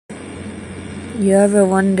You ever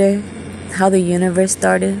wonder how the universe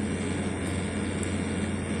started?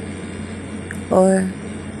 Or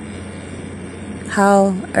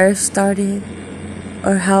how Earth started?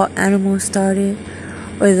 Or how animals started?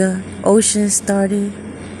 Or the ocean started?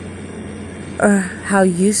 Or how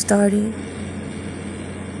you started?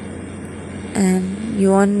 And you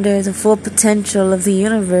wonder the full potential of the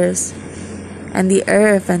universe and the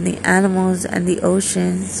earth and the animals and the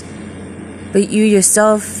oceans. But you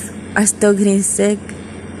yourself are still getting sick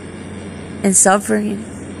and suffering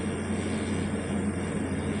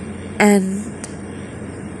and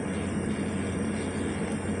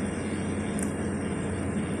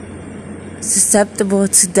susceptible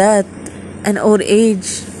to death and old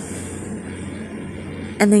age.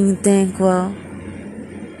 And then you think, well,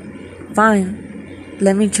 fine,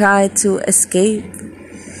 let me try to escape,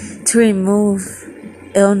 to remove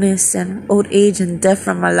illness and old age and death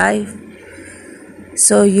from my life.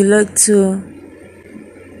 So you look to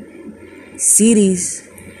siddhis,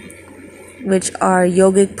 which are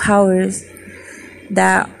yogic powers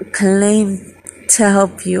that claim to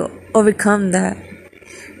help you overcome that.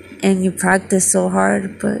 And you practice so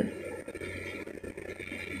hard, but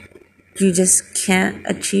you just can't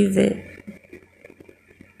achieve it.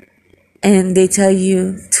 And they tell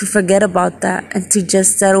you to forget about that and to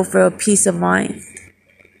just settle for a peace of mind.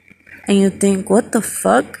 And you think, what the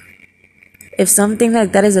fuck? If something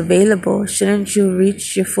like that is available, shouldn't you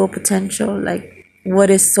reach your full potential? Like,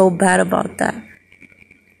 what is so bad about that?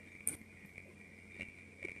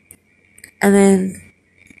 And then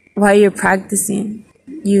while you're practicing,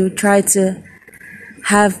 you try to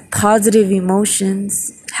have positive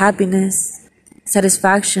emotions, happiness,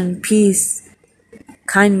 satisfaction, peace,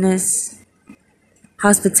 kindness,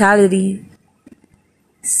 hospitality,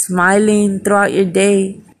 smiling throughout your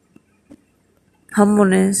day,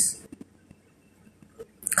 humbleness,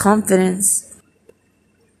 confidence.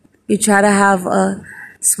 You try to have a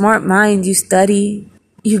smart mind. You study,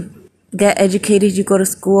 you get educated, you go to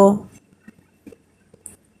school.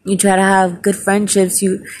 You try to have good friendships.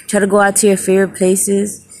 You try to go out to your favorite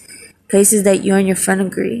places that you and your friend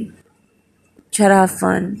agree. Try to have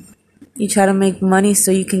fun. You try to make money so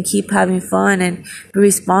you can keep having fun and be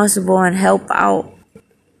responsible and help out.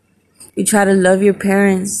 You try to love your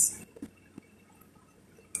parents.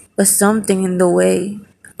 But something in the way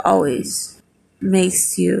always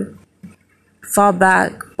makes you fall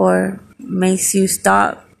back or makes you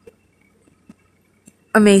stop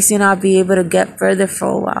or makes you not be able to get further for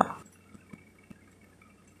a while.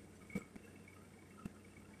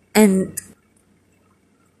 And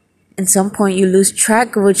at some point you lose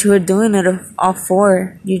track of what you were doing it all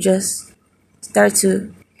for. You just start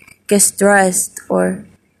to get stressed, or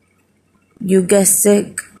you get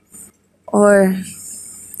sick, or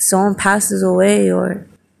someone passes away, or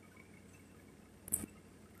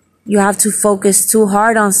you have to focus too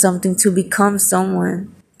hard on something to become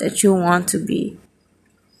someone that you want to be.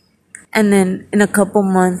 And then in a couple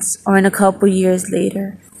months or in a couple years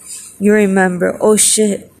later, you remember, oh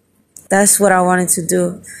shit, that's what I wanted to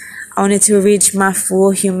do. I wanted to reach my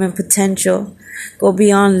full human potential, go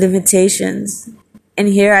beyond limitations. And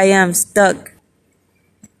here I am stuck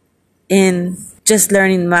in just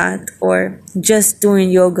learning math or just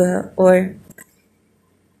doing yoga or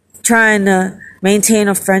trying to maintain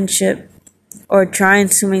a friendship or trying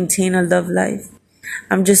to maintain a love life.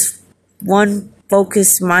 I'm just one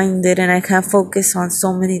focused minded and I can't focus on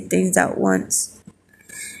so many things at once.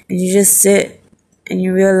 And you just sit and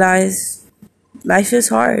you realize life is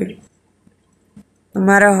hard. No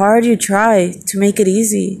matter how hard you try to make it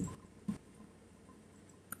easy,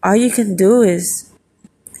 all you can do is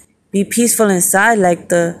be peaceful inside like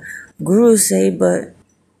the gurus say, but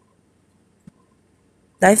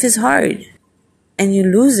life is hard and you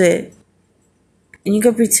lose it. And you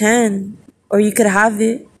can pretend or you could have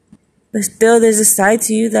it, but still there's a side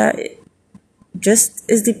to you that just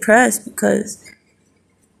is depressed because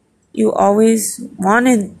you always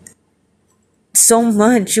wanted so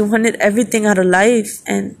much. You wanted everything out of life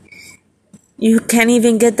and you can't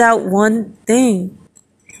even get that one thing.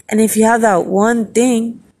 And if you have that one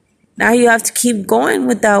thing, now you have to keep going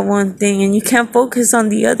with that one thing and you can't focus on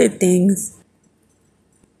the other things.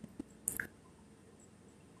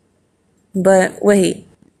 But wait,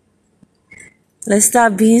 let's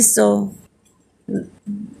stop being so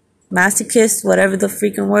masochist, whatever the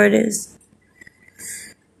freaking word is,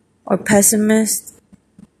 or pessimist,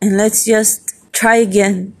 and let's just try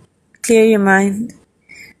again. Clear your mind,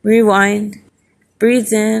 rewind,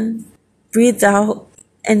 breathe in, breathe out,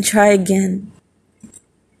 and try again.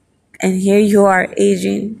 And here you are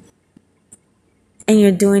aging, and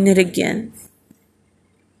you're doing it again.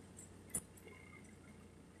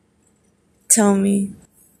 Tell me,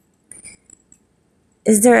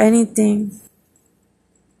 is there anything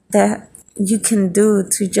that you can do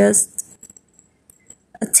to just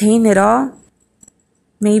attain it all?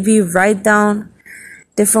 Maybe write down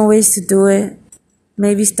different ways to do it.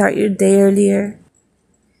 Maybe start your day earlier.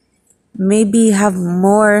 Maybe have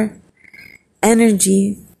more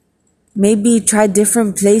energy. Maybe try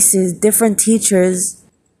different places, different teachers.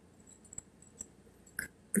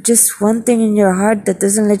 But just one thing in your heart that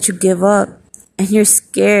doesn't let you give up. And you're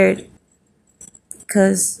scared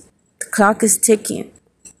because the clock is ticking.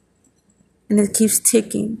 And it keeps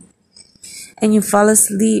ticking. And you fall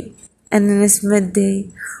asleep and then it's midday.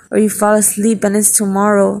 Or you fall asleep and it's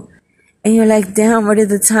tomorrow. And you're like, damn, where did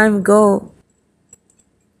the time go?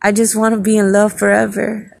 I just want to be in love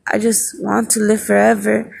forever. I just want to live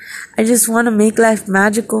forever. I just want to make life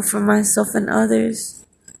magical for myself and others.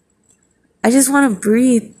 I just want to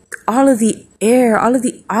breathe all of the air, all of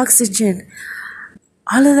the oxygen,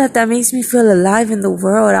 all of that makes me feel alive in the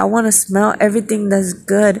world. I want to smell everything that's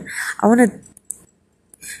good. I want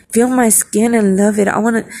to feel my skin and love it. I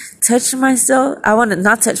want to touch myself. I want to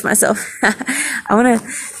not touch myself. I want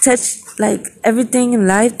to touch like everything in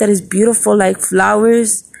life that is beautiful, like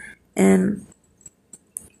flowers and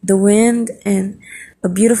the wind and a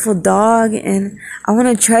beautiful dog. And I want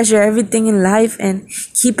to treasure everything in life and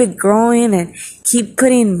keep it growing and keep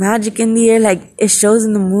putting magic in the air like it shows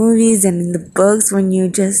in the movies and in the books when you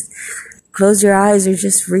just close your eyes or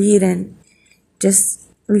just read and just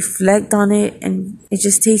reflect on it, and it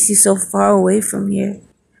just takes you so far away from here.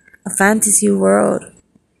 A fantasy world.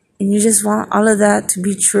 And you just want all of that to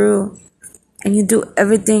be true. And you do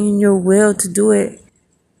everything in your will to do it.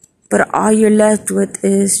 But all you're left with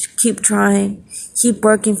is keep trying, keep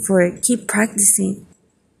working for it, keep practicing.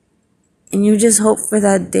 And you just hope for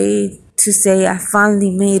that day to say, I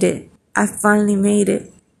finally made it. I finally made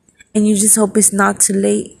it. And you just hope it's not too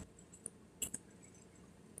late.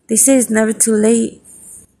 They say it's never too late,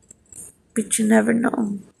 but you never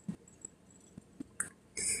know.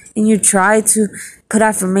 And you try to put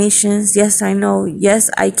affirmations. Yes, I know. Yes,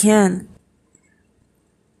 I can.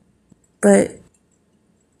 But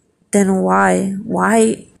then why?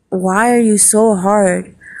 Why are you so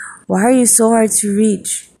hard? Why are you so hard to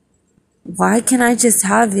reach? Why can't I just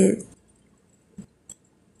have it?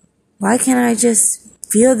 Why can't I just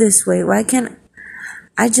feel this way? Why can't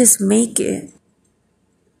I just make it?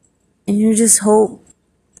 And you just hope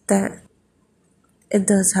that it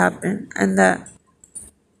does happen and that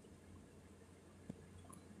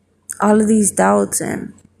all of these doubts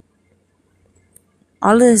and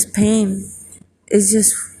all of this pain is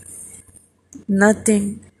just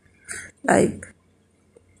nothing like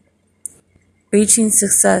reaching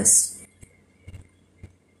success.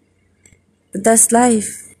 But that's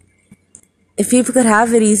life. If people could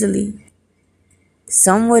have it easily,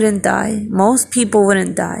 some wouldn't die. Most people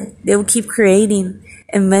wouldn't die. They would keep creating,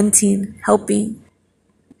 inventing, helping,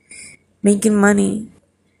 making money.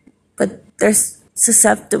 But they're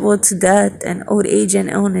susceptible to death and old age and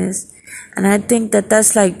illness. And I think that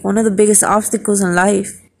that's like one of the biggest obstacles in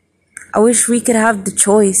life. I wish we could have the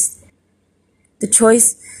choice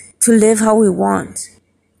to live how we want,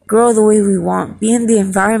 grow the way we want, be in the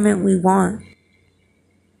environment we want,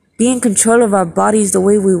 be in control of our bodies the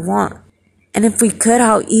way we want. And if we could,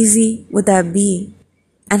 how easy would that be?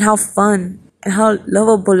 And how fun and how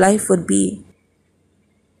lovable life would be.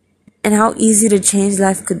 And how easy to change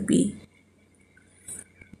life could be.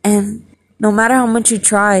 And no matter how much you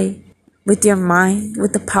try with your mind,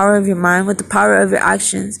 with the power of your mind, with the power of your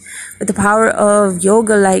actions, with the power of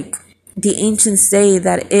yoga, like the ancients say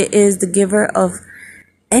that it is the giver of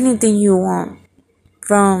anything you want,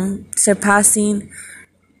 from surpassing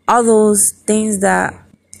all those things that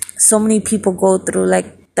so many people go through,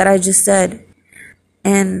 like that I just said.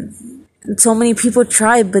 And so many people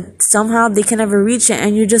try, but somehow they can never reach it.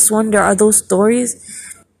 And you just wonder, are those stories?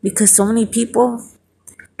 Because so many people,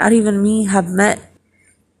 not even me, have met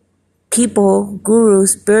people,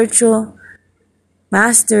 gurus, spiritual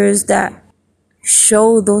masters that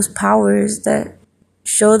show those powers, that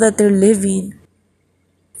show that they're living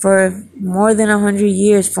for more than 100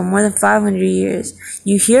 years, for more than 500 years.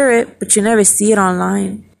 You hear it, but you never see it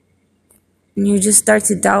online. And you just start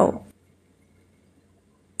to doubt.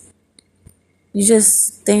 You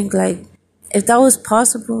just think like, if that was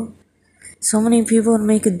possible, so many people would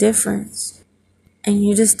make a difference. And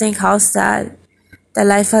you just think how sad that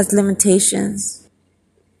life has limitations.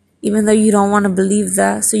 Even though you don't want to believe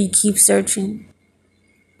that, so you keep searching.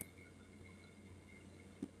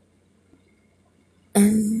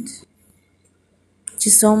 And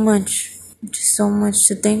just so much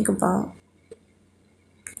to think about.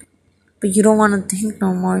 but you don't want to think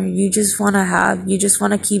no more. You just want to have, you just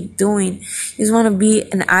want to keep doing. You just want to be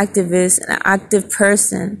an activist, an active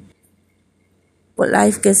person. But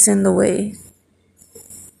life gets in the way.